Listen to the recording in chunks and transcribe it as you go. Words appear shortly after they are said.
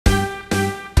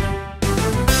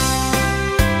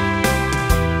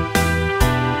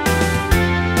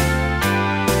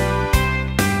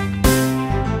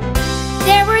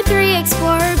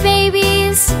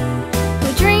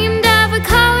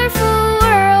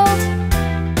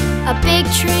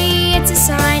tree, it's a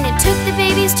sign. It took the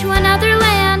babies to another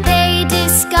land. They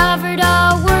discovered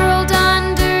a world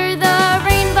under the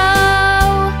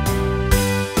rainbow.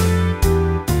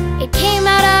 It came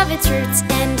out of its roots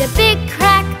and a big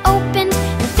crack opened.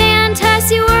 The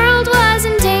fantasy world was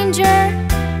in danger.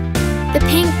 The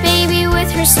pink baby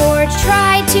with her sword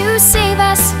tried to save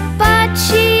us, but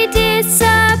she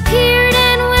disappeared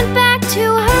and went back to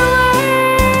her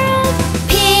world.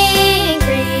 Pink,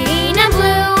 green, and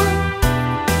blue,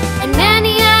 and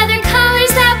many other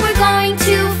colors that we're going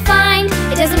to find.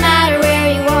 It doesn't matter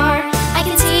where you are, I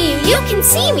can see you, you can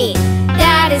see me.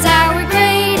 That is our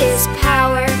greatest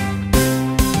power.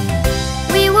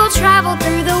 We will travel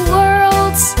through the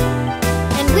worlds,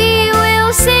 and we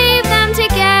will save them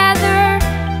together.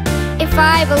 If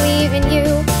I believe in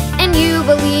you, and you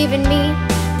believe in me,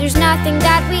 there's nothing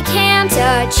that we can't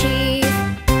achieve.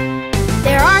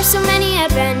 There are so many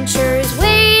adventures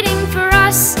waiting for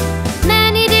us,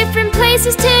 many different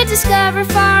places to discover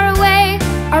far away.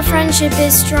 Our friendship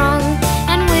is strong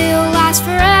and will last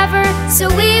forever, so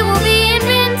we will be in